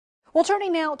Well,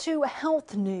 turning now to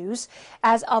health news.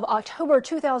 As of October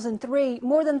 2003,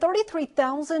 more than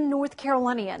 33,000 North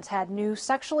Carolinians had new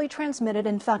sexually transmitted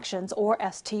infections, or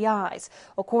STIs,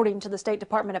 according to the State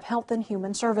Department of Health and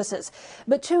Human Services.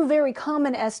 But two very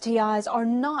common STIs are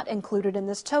not included in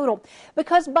this total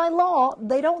because by law,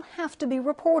 they don't have to be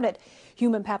reported: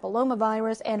 human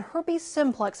papillomavirus and herpes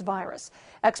simplex virus.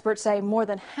 Experts say more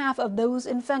than half of those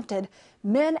infected,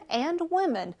 men and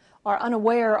women, are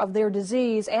unaware of their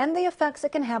disease and the effects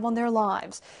it can have on their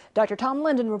lives. Dr. Tom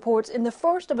Linden reports in the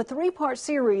first of a three-part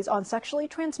series on sexually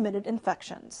transmitted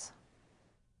infections.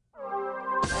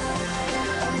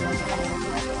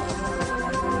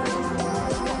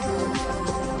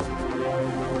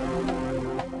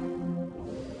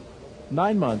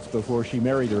 Nine months before she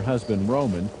married her husband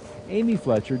Roman, Amy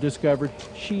Fletcher discovered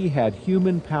she had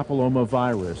human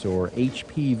papillomavirus, or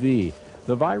HPV,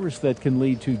 the virus that can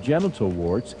lead to genital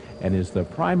warts and is the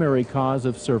primary cause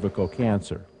of cervical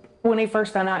cancer. When he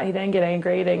first found out, he didn't get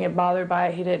angry, he didn't get bothered by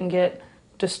it, he didn't get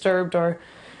disturbed or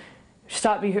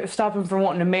stop him from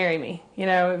wanting to marry me. You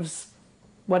know, it was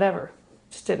whatever,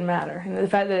 it just didn't matter. And the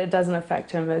fact that it doesn't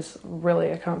affect him is really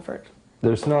a comfort.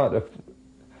 There's not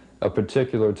a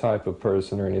particular type of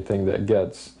person or anything that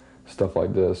gets stuff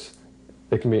like this.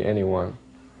 It can be anyone.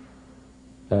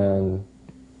 And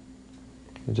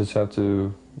you just have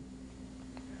to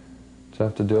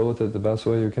deal with it the best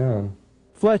way you can.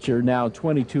 Fletcher, now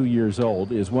 22 years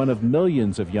old, is one of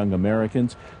millions of young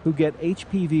Americans who get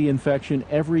HPV infection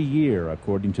every year,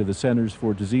 according to the Centers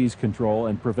for Disease Control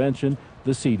and Prevention,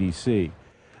 the CDC.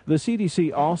 The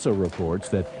CDC also reports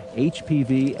that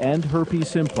HPV and herpes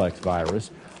simplex virus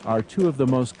are two of the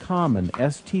most common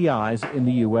STIs in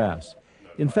the U.S.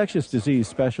 Infectious disease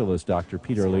specialist Dr.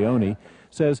 Peter Leone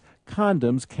says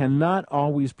condoms cannot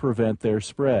always prevent their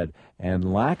spread,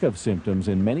 and lack of symptoms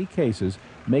in many cases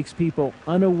makes people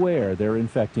unaware they're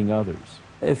infecting others.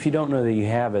 If you don't know that you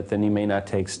have it, then you may not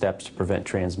take steps to prevent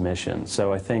transmission.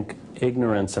 So I think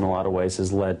ignorance in a lot of ways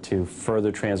has led to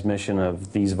further transmission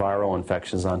of these viral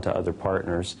infections onto other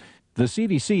partners. The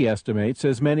CDC estimates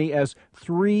as many as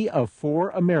 3 of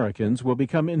 4 Americans will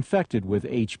become infected with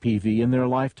HPV in their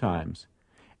lifetimes,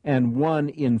 and 1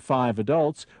 in 5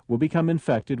 adults will become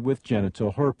infected with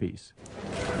genital herpes.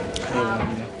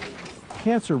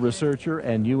 Cancer researcher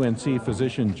and UNC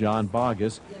physician John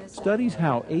Boggess studies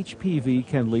how HPV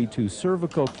can lead to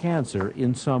cervical cancer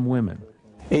in some women.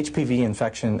 HPV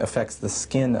infection affects the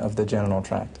skin of the genital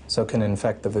tract, so it can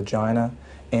infect the vagina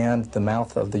and the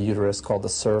mouth of the uterus, called the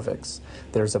cervix.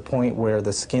 There's a point where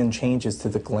the skin changes to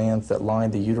the glands that line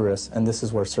the uterus, and this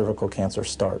is where cervical cancer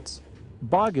starts.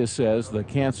 Boggess says the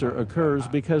cancer occurs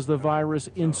because the virus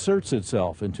inserts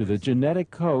itself into the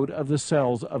genetic code of the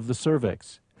cells of the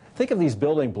cervix. Think of these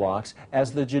building blocks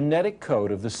as the genetic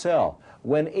code of the cell.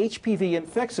 When HPV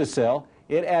infects a cell,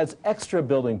 it adds extra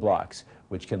building blocks,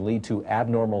 which can lead to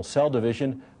abnormal cell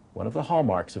division, one of the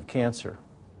hallmarks of cancer.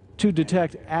 To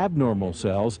detect abnormal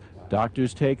cells,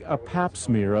 doctors take a pap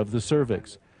smear of the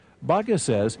cervix. Boggess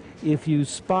says if you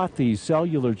spot these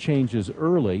cellular changes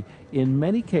early, in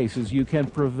many cases you can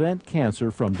prevent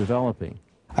cancer from developing.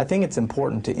 I think it's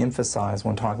important to emphasize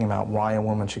when talking about why a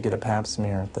woman should get a pap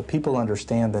smear that people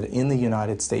understand that in the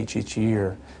United States each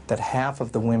year that half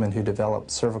of the women who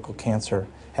develop cervical cancer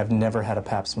have never had a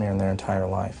pap smear in their entire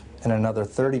life, and another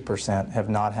 30% have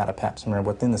not had a pap smear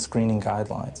within the screening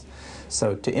guidelines.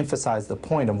 So to emphasize the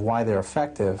point of why they're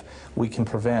effective, we can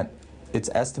prevent, it's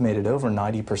estimated, over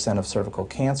 90% of cervical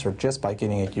cancer just by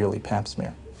getting a yearly pap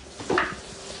smear.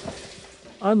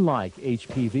 Unlike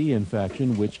HPV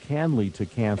infection, which can lead to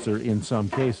cancer in some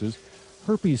cases,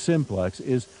 herpes simplex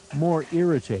is more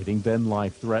irritating than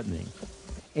life-threatening.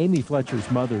 Amy Fletcher's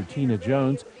mother, Tina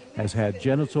Jones, has had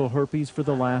genital herpes for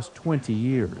the last 20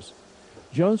 years.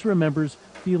 Jones remembers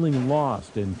feeling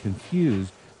lost and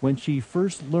confused when she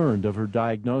first learned of her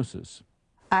diagnosis.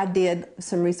 I did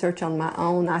some research on my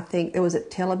own. I think there was a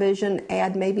television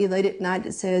ad maybe late at night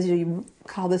that says you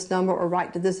call this number or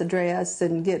write to this address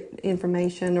and get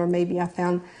information, or maybe I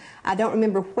don't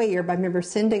remember where, but I remember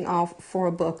sending off for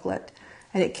a booklet,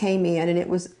 and it came in, and it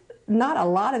was not a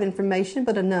lot of information,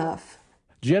 but enough.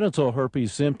 Genital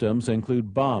herpes symptoms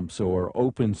include bumps or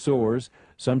open sores,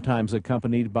 sometimes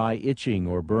accompanied by itching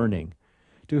or burning.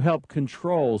 To help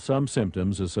control some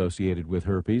symptoms associated with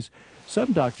herpes,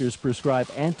 some doctors prescribe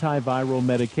antiviral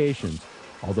medications,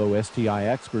 although STI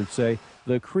experts say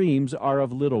the creams are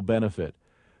of little benefit.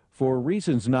 For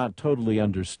reasons not totally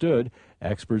understood,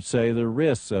 experts say the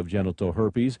risks of genital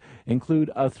herpes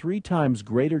include a 3 times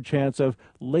greater chance of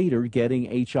later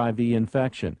getting HIV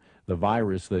infection, the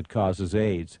virus that causes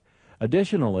AIDS,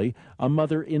 Additionally, a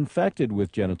mother infected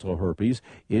with genital herpes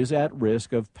is at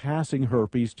risk of passing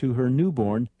herpes to her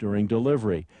newborn during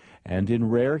delivery, and in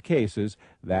rare cases,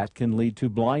 that can lead to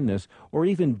blindness or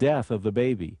even death of the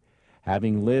baby.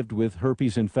 Having lived with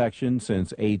herpes infection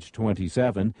since age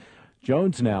 27,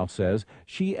 Jones now says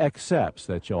she accepts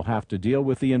that she'll have to deal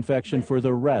with the infection for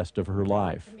the rest of her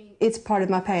life. It's part of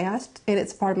my past, and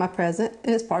it's part of my present,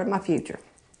 and it's part of my future.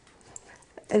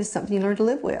 It is something you learn to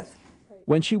live with.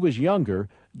 When she was younger,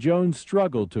 Jones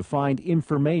struggled to find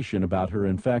information about her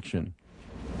infection.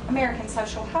 American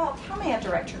Social Health, how may I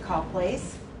direct your call,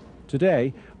 please?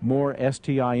 Today, more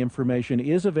STI information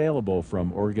is available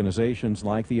from organizations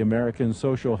like the American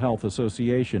Social Health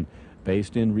Association,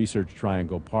 based in Research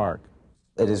Triangle Park.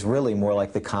 It is really more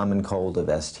like the common cold of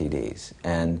STDs,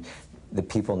 and the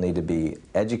people need to be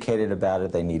educated about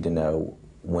it. They need to know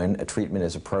when a treatment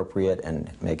is appropriate and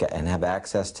have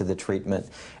access to the treatment,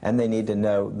 and they need to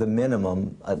know the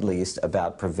minimum, at least,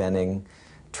 about preventing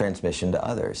transmission to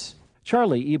others.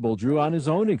 Charlie Ebel drew on his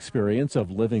own experience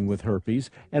of living with herpes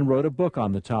and wrote a book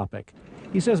on the topic.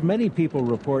 He says many people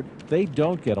report they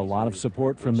don't get a lot of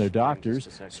support from their doctors,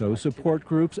 so support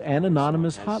groups and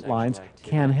anonymous hotlines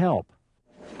can help.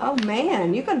 Oh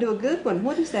man, you're going to do a good one.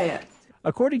 What is that?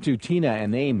 According to Tina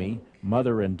and Amy,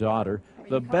 mother and daughter,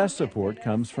 the best support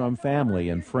comes from family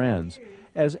and friends.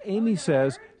 As Amy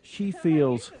says, she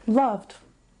feels Loved.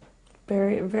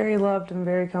 Very, very loved and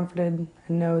very comforted, and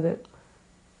know that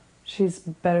she's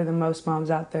better than most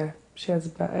moms out there. She has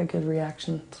a good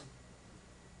reaction.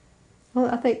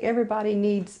 Well, I think everybody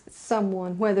needs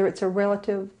someone, whether it's a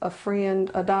relative, a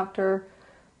friend, a doctor.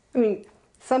 I mean,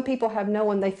 some people have no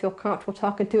one they feel comfortable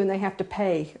talking to, and they have to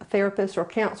pay a therapist or a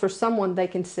counselor, someone they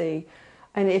can see.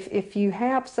 And if you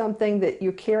have something that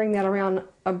you're carrying that around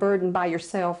a burden by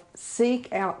yourself, seek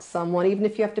out someone. Even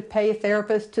if you have to pay a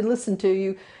therapist to listen to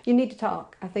you, you need to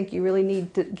talk. I think you really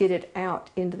need to get it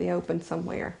out into the open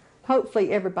somewhere.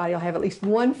 Hopefully everybody will have at least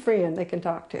one friend they can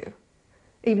talk to,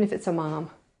 even if it's a mom.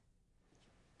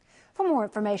 For more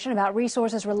information about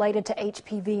resources related to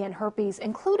HPV and herpes,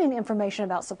 including information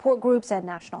about support groups and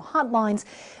national hotlines,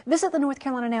 visit the North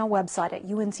Carolina Now website at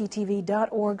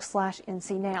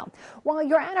unctv.org/ncnow. While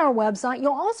you're at our website,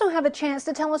 you'll also have a chance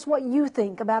to tell us what you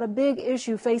think about a big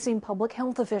issue facing public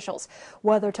health officials,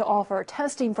 whether to offer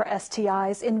testing for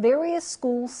STIs in various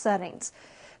school settings.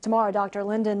 Tomorrow, Dr.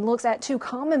 Linden looks at 2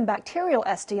 common bacterial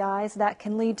STIs that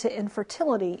can lead to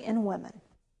infertility in women.